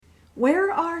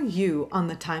Where are you on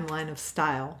the timeline of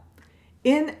style?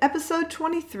 In episode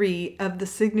 23 of the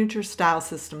Signature Style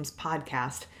Systems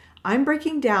podcast, I'm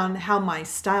breaking down how my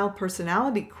style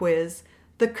personality quiz,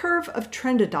 the curve of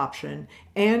trend adoption,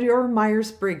 and your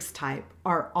Myers-Briggs type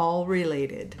are all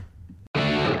related.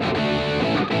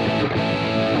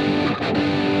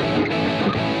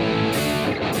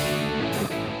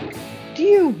 Do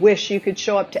you wish you could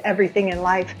show up to everything in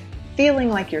life feeling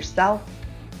like yourself?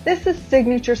 This is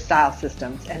Signature Style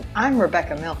Systems, and I'm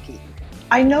Rebecca Milkey.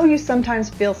 I know you sometimes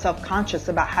feel self-conscious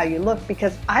about how you look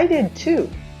because I did too.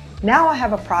 Now I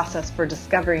have a process for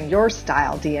discovering your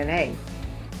style DNA.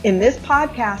 In this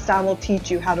podcast, I will teach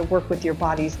you how to work with your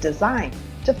body's design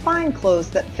to find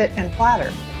clothes that fit and flatter,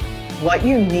 what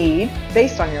you need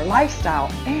based on your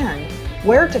lifestyle, and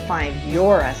where to find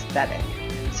your aesthetic.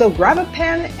 So grab a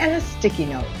pen and a sticky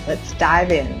note. Let's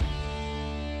dive in.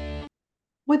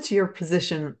 What's your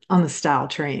position on the style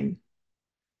train?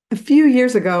 A few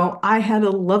years ago, I had a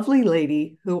lovely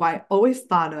lady who I always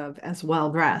thought of as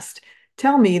well-dressed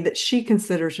tell me that she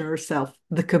considers herself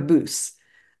the caboose.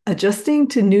 Adjusting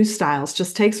to new styles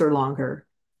just takes her longer.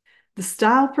 The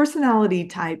style personality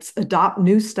types adopt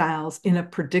new styles in a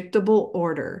predictable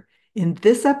order. In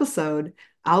this episode,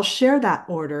 I'll share that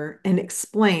order and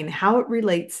explain how it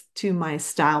relates to my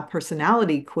style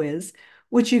personality quiz,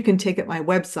 which you can take at my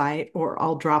website, or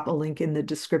I'll drop a link in the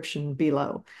description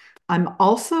below. I'm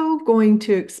also going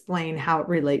to explain how it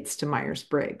relates to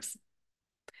Myers-Briggs.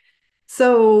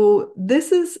 So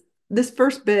this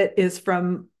first bit is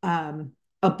from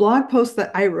a blog post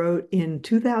that I wrote in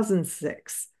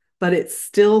 2006, but it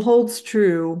still holds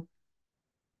true.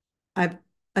 I've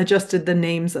adjusted the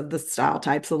names of the style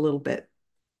types a little bit.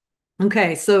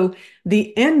 Okay, so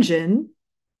the engine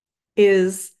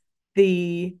is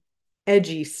the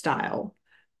edgy style.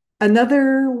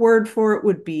 Another word for it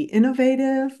would be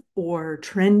innovative or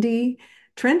trendy.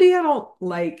 Trendy, I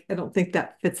don't think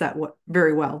that fits that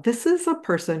very well. This is a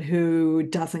person who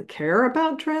doesn't care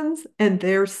about trends and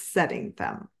they're setting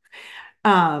them.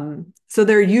 So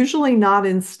they're usually not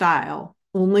in style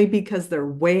only because they're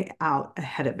way out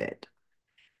ahead of it.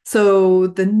 So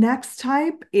the next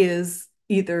type is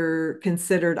either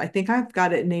considered, I think I've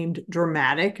got it named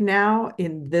dramatic now.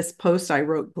 In this post, I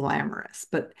wrote glamorous,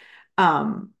 but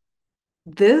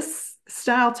this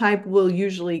style type will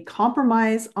usually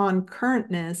compromise on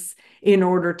currentness in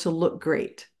order to look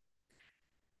great.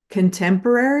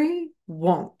 Contemporary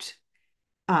won't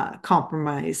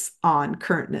compromise on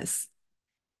currentness,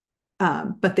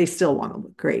 but they still want to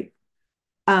look great.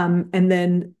 And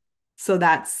then, so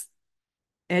that's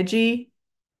edgy,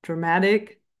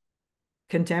 dramatic,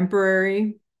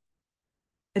 contemporary,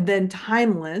 and then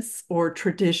timeless or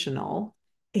traditional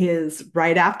is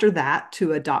right after that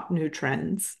to adopt new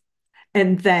trends.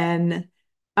 And then,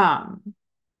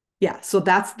 so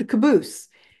that's the caboose.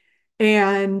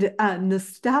 And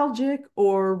nostalgic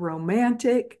or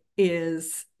romantic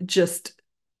is just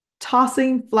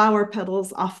tossing flower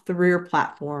petals off the rear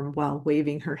platform while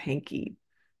waving her hanky.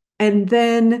 And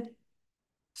then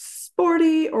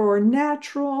sporty or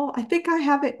natural, I think I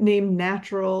have it named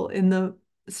natural in the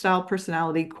style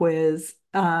personality quiz.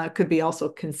 Could be also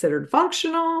considered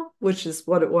functional, which is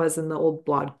what it was in the old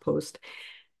blog post,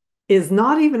 is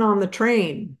not even on the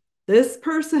train. This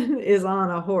person is on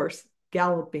a horse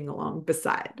galloping along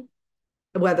beside.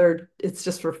 Whether it's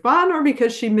just for fun or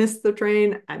because she missed the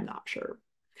train, I'm not sure.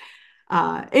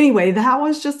 Anyway, that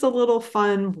was just a little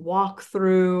fun walk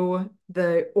through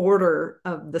the order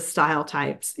of the style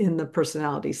types in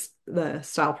the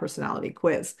style personality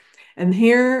quiz. And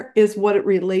here is what it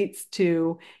relates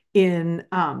to in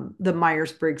the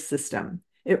Myers-Briggs system.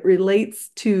 It relates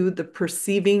to the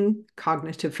perceiving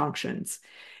cognitive functions.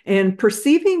 And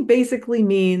perceiving basically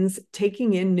means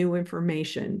taking in new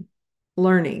information,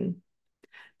 learning.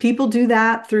 People do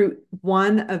that through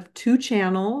one of two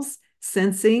channels,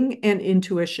 sensing and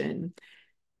intuition.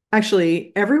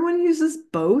 Actually, everyone uses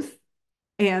both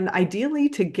and ideally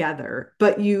together,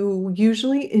 but you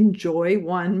usually enjoy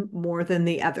one more than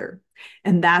the other.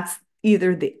 And that's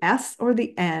either the S or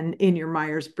the N in your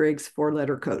Myers-Briggs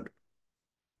four-letter code.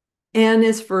 N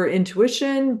is for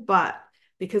intuition, but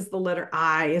because the letter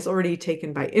I is already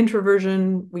taken by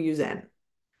introversion, we use N.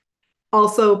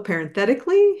 Also,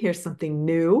 parenthetically, here's something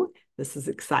new. This is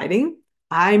exciting.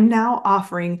 I'm now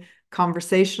offering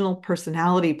conversational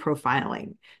personality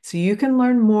profiling. So you can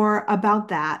learn more about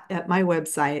that at my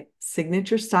website,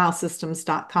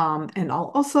 signaturestylesystems.com, and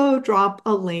I'll also drop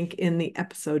a link in the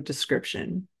episode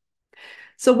description.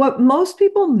 So what most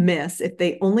people miss if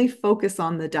they only focus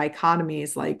on the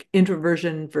dichotomies like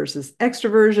introversion versus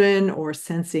extroversion or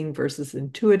sensing versus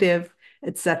intuitive,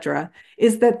 etc.,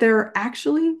 is that there are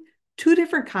actually two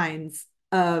different kinds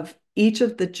of each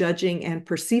of the judging and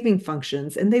perceiving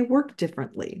functions, and they work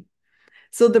differently.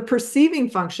 So the perceiving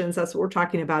functions, that's what we're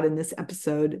talking about in this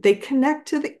episode, they connect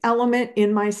to the element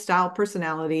in my style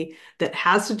personality that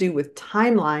has to do with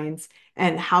timelines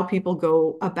and how people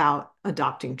go about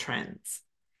adopting trends.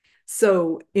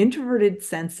 So introverted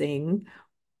sensing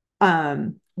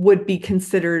would be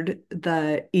considered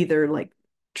the either like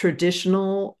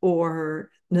traditional or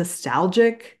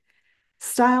nostalgic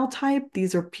style type.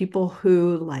 These are people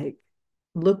who like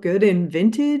look good in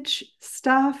vintage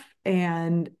stuff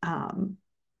and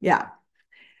yeah,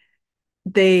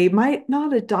 they might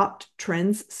not adopt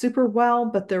trends super well,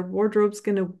 but their wardrobe's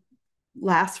going to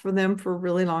last for them for a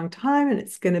really long time, and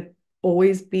it's going to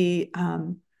always be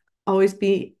always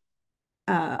be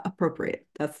appropriate.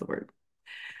 That's the word.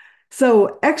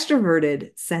 So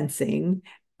extroverted sensing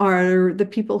are the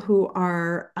people who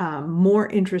are more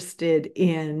interested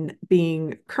in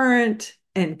being current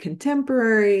and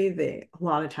contemporary. They a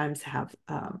lot of times have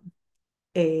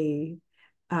a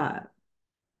uh,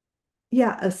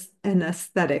 yeah, an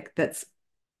aesthetic that's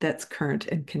current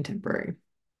and contemporary.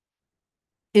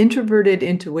 Introverted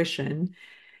intuition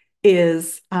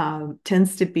is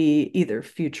tends to be either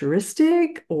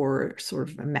futuristic or sort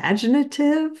of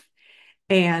imaginative,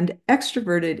 and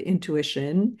extroverted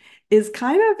intuition is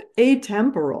kind of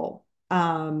atemporal.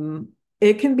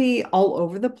 It can be all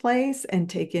over the place and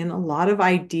take in a lot of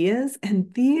ideas.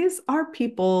 And these are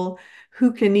people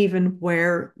who can even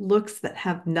wear looks that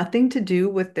have nothing to do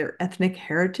with their ethnic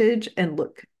heritage and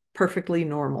look perfectly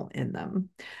normal in them.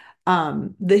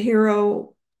 The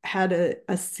hero had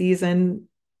a season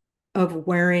of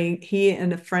wearing, he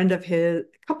and a friend of his,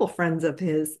 a couple friends of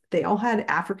his, they all had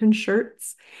African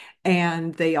shirts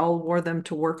and they all wore them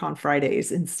to work on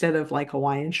Fridays instead of like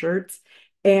Hawaiian shirts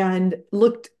and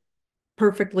looked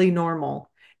perfectly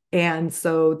normal. And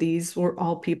so these were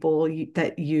all people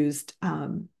that used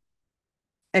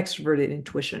extroverted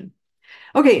intuition.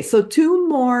 Okay, so two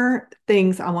more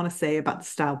things I want to say about the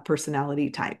style personality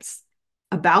types.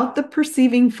 About the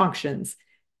perceiving functions,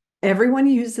 everyone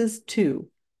uses two,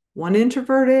 one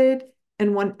introverted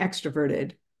and one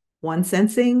extroverted, one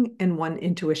sensing and one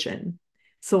intuition.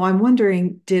 So I'm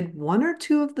wondering, did one or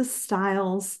two of the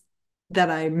styles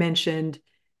that I mentioned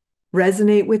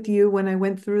resonate with you when I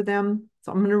went through them?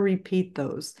 So I'm going to repeat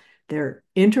those. Their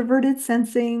introverted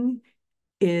sensing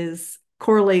is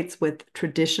correlates with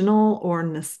traditional or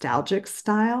nostalgic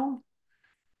style.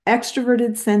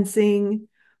 Extroverted sensing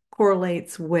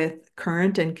correlates with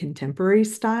current and contemporary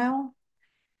style.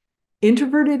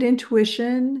 Introverted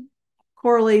intuition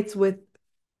correlates with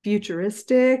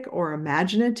futuristic or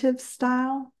imaginative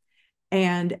style.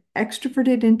 And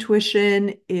extroverted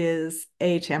intuition is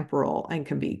atemporal and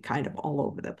can be kind of all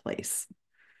over the place.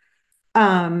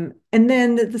 And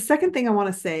then the second thing I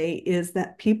want to say is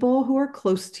that people who are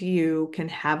close to you can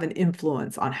have an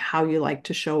influence on how you like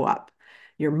to show up.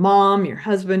 Your mom, your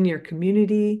husband, your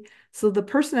community. So the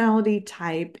personality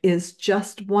type is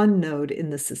just one node in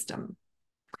the system.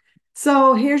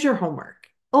 So here's your homework.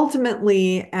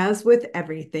 Ultimately, as with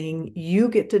everything, you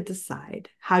get to decide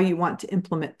how you want to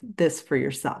implement this for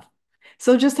yourself.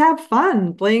 So just have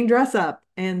fun playing dress up.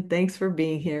 And thanks for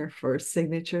being here for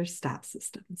Signature Style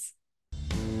Systems.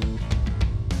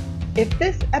 If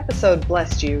this episode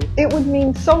blessed you, it would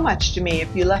mean so much to me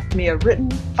if you left me a written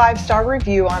 5-star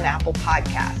review on Apple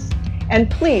Podcasts. And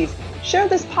please share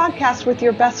this podcast with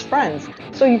your best friends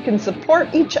so you can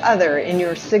support each other in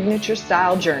your signature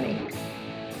style journey.